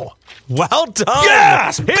 Wow. Well done.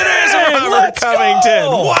 Yes, It is bang! Robert Let's Covington.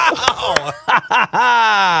 go! Wow.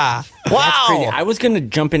 That's crazy. Wow. I was gonna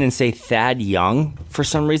jump in and say Thad Young for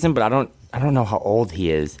some reason, but I don't know how old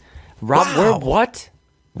he is. Rob, Wow. what?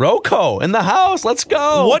 Rocco in the house. Let's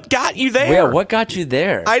go. What got you there? Yeah, what got you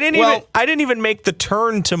there? I didn't even make the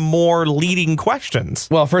turn to more leading questions.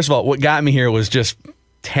 Well, first of all, what got me here was just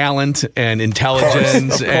talent and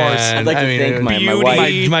intelligence. Of course. And I'd like to thank my beauty.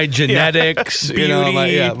 wife. my genetics, Beauty,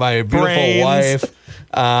 my beautiful brains. wife.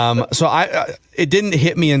 So it didn't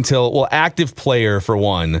hit me until active player for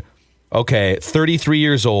one. Okay, 33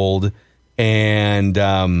 years old, and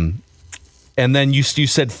then you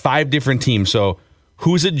said 5 different teams. So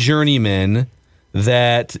who's a journeyman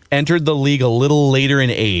that entered the league a little later in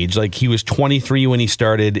age? Like he was 23 when he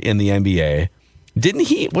started in the NBA.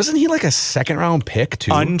 Wasn't he like a second round pick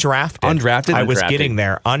too? Undrafted. I was getting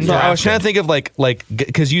there. Undrafted. No, I was trying to think of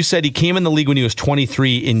because you said he came in the league when he was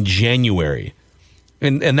 23 in January.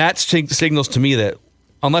 And that signals to me that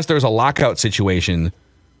unless there's a lockout situation,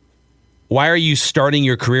 why are you starting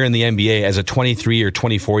your career in the NBA as a 23 or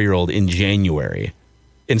 24-year-old in January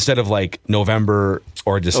instead of like November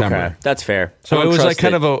or December? Okay, that's fair. So it was like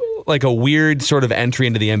kind of a weird sort of entry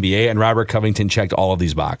into the NBA, and Robert Covington checked all of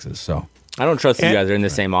these boxes. So I don't trust you guys are in the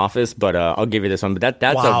same office, but I'll give you this one. But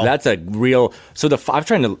that's a real. So I'm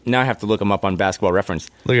trying to now. I have to look them up on Basketball Reference.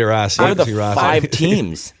 Look at Ross. What are the 5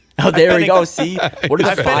 teams? Oh, there we go. See, what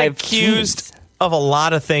are the 5 accused of a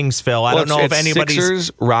lot of things, Phil. I don't know if anybody's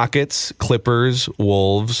Sixers, Rockets, Clippers,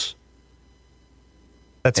 Wolves.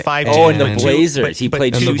 That's 5 teams. Oh, and the Blazers. He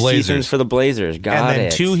played 2 seasons for the Blazers. And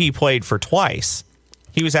then 2 he played for twice.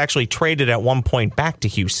 He was actually traded at one point back to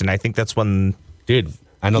Houston. I think that's when. Dude,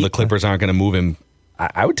 I know the Clippers aren't going to move him.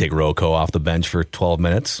 I would take Rocco off the bench for 12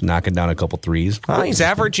 minutes, knocking down a couple threes. He's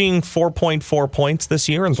averaging 4.4 points this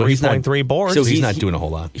year and 3.3 boards. So he's not doing a whole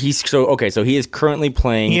lot. So he is currently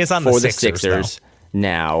playing for the Sixers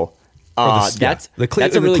now. That's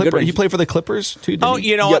a really good one. He played for the Clippers too.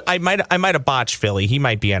 What? I might have botched Philly. He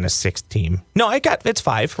might be on a 6th team. No, it's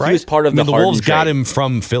 5. Right? He was part of the Wolves trade. got him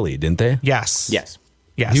from Philly, didn't they? Yes.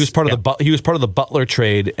 He was part of the Butler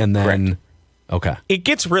trade, and then. Correct. Okay. It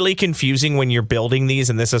gets really confusing when you're building these,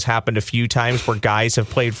 and this has happened a few times where guys have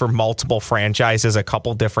played for multiple franchises a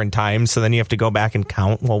couple different times, so then you have to go back and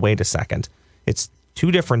count. Well, wait a second. It's 2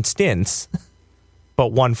 different stints,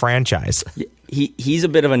 but 1 franchise. He's a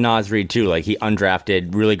bit of a Nas Reed, too. Like, he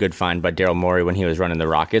undrafted, really good find by Daryl Morey when he was running the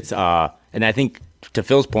Rockets. And I think, to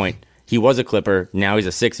Phil's point, he was a Clipper, now he's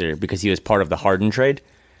a Sixer because he was part of the Harden trade.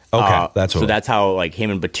 Okay, that's how like him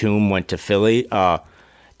and Batum went to Philly.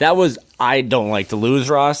 I don't like to lose,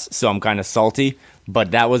 Ross, so I'm kind of salty,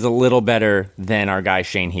 but that was a little better than our guy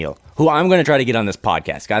Shane Heal, who I'm going to try to get on this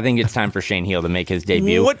podcast. I think it's time for Shane Heal to make his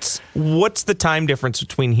debut. What's the time difference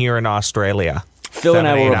between here and Australia? Phil and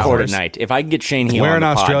I will record at night. If I can get Shane Heal, where in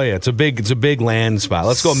Australia? It's a big land spot.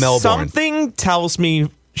 Let's go Melbourne. Something tells me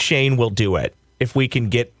Shane will do it if we can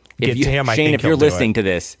get to him. I Shane, think if you're listening to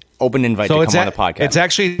this, open invite to come on the podcast. It's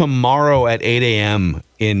actually tomorrow at 8 a.m.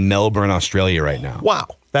 in Melbourne, Australia, right now. Wow.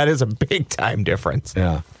 That is a big time difference.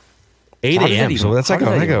 Yeah, 8 a.m. So that's like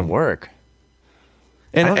a work.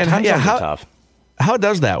 How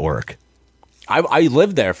does that work? I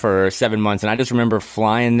lived there for 7 months, and I just remember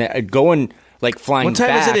flying there, flying. What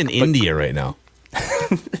time is it in India right now?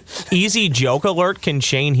 Easy joke alert. Can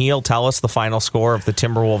Shane Heal tell us the final score of the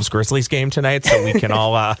Timberwolves Grizzlies game tonight so we can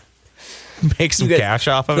all make some cash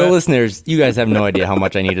off of it? The listeners, you guys have no idea how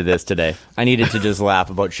much I needed this today. I needed to just laugh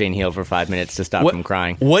about Shane Heal for 5 minutes to stop from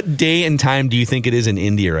crying. What day and time do you think it is in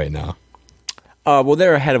India right now? Well,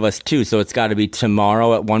 they're ahead of us, too, so it's got to be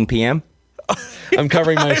tomorrow at 1 p.m. I'm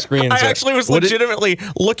covering my screen. I actually was legitimately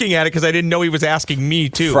looking at it because I didn't know he was asking me,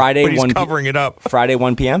 too. Friday, but he's covering it up. Friday,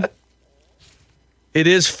 1 p.m.? It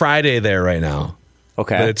is Friday there right now.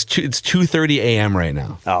 Okay. But it's 2:30 a.m. right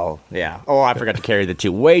now. Oh, yeah. Oh, I forgot to carry the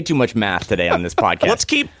 2. Way too much math today on this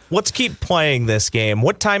podcast. Let's keep playing this game.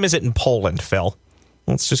 What time is it in Poland, Phil?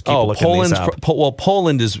 Let's just keep looking these up.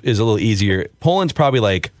 Poland is a little easier. Poland's probably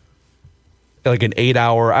like an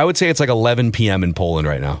 8-hour. I would say it's like 11 p.m. in Poland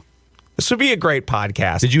right now. This would be a great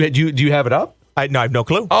podcast. Do you have it up? No, I have no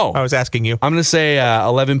clue. Oh. I was asking you. I'm going to say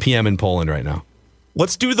 11 p.m. in Poland right now.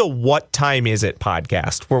 Let's do the What Time Is It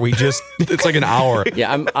podcast where we just... It's like an hour.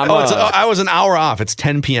 Yeah, I was an hour off. It's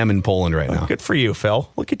 10 p.m. in Poland right now. Good for you, Phil.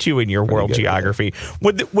 Look at you in your world geography.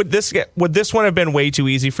 Would this one have been way too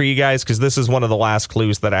easy for you guys? Because this is one of the last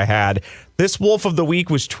clues that I had. This Wolf of the Week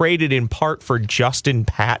was traded in part for Justin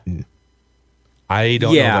Patton. I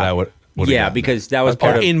don't know that I would... because that was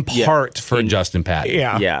part for Justin Patton.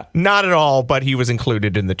 Yeah. Not at all, but he was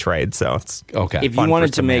included in the trade, so it's okay. If you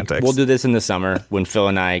wanted to we'll do this in the summer when Phil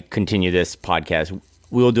and I continue this podcast.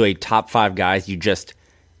 We will do a top 5 guys you just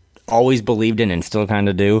always believed in and still kind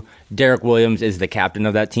of do. Derek Williams is the captain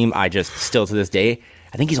of that team. I just still to this day,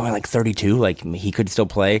 I think he's only like 32, like he could still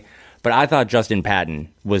play. But I thought Justin Patton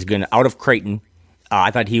was out of Creighton. I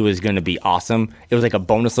thought he was going to be awesome. It was like a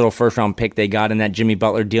bonus little first-round pick they got in that Jimmy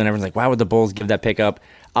Butler deal, and everyone's like, why would the Bulls give that pick up?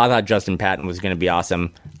 I thought Justin Patton was going to be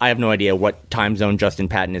awesome. I have no idea what time zone Justin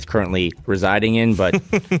Patton is currently residing in, but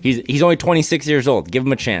he's only 26 years old. Give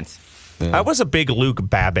him a chance. Yeah. I was a big Luke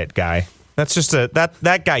Babbitt guy. That's just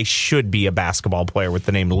that guy should be a basketball player with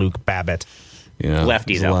the name Luke Babbitt. Yeah,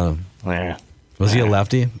 lefty, though. Was he a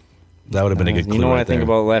lefty? That would have been a good clue. You know what I think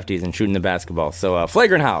about lefties and shooting the basketball. So,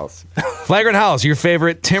 Flagrant Howls. Flagrant Howls, your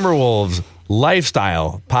favorite Timberwolves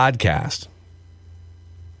lifestyle podcast.